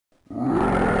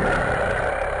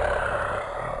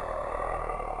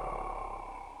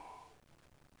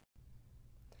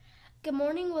Good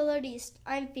morning, Willard East.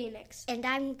 I'm Phoenix. And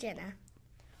I'm Jenna.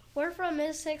 We're from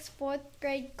Miss 6th 4th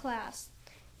grade class.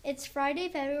 It's Friday,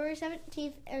 February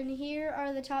 17th, and here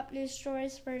are the top news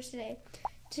stories for today.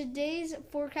 Today's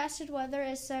forecasted weather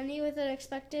is sunny with an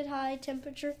expected high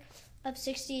temperature of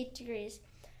 68 degrees.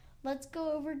 Let's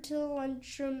go over to the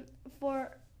lunchroom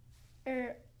for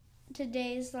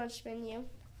today's lunch menu.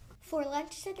 For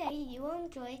lunch today, you will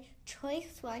enjoy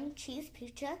Choice 1 cheese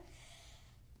pizza,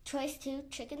 Choice 2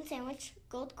 chicken sandwich,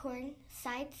 gold corn,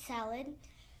 side salad,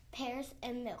 pears,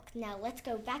 and milk. Now let's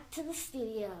go back to the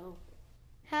studio.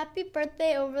 Happy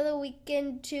birthday over the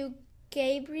weekend to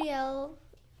Gabrielle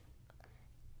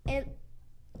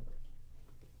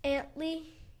Antley,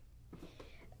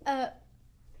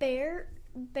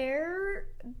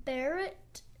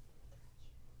 Barrett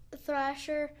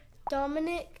Thrasher,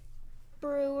 Dominic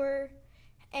Brewer,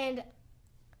 and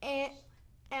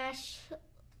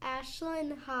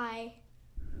Ashlyn High.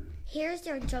 Here's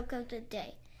your joke of the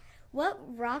day. What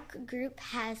rock group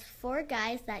has 4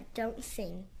 guys that don't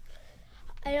sing?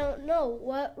 I don't know.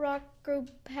 What rock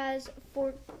group has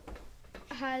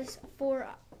four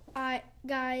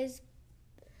guys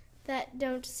that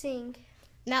don't sing?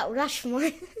 Mount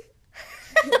Rushmore.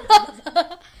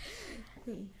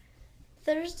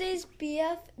 Thursday's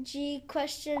BFG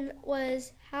question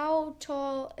was, how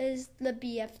tall is the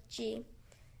BFG?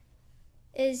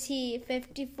 Is he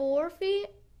 54 feet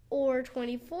or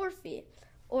 24 feet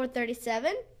or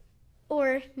 37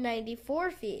 or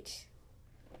 94 feet?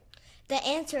 The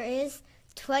answer is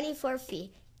 24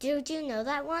 feet. Did you know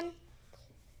that one?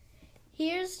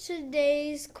 Here's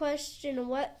today's question.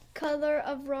 What color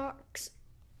of rocks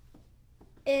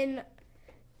in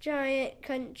giant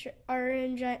country are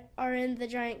in the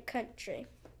giant country?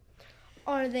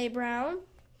 Are they brown,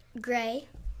 Gray,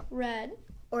 red,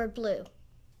 or blue?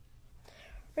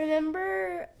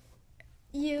 Remember,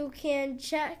 you can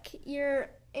check your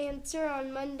answer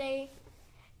on Monday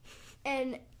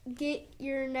and get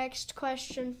your next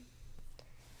question.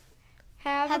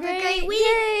 Have a great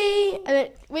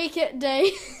week. Weekend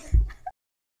day.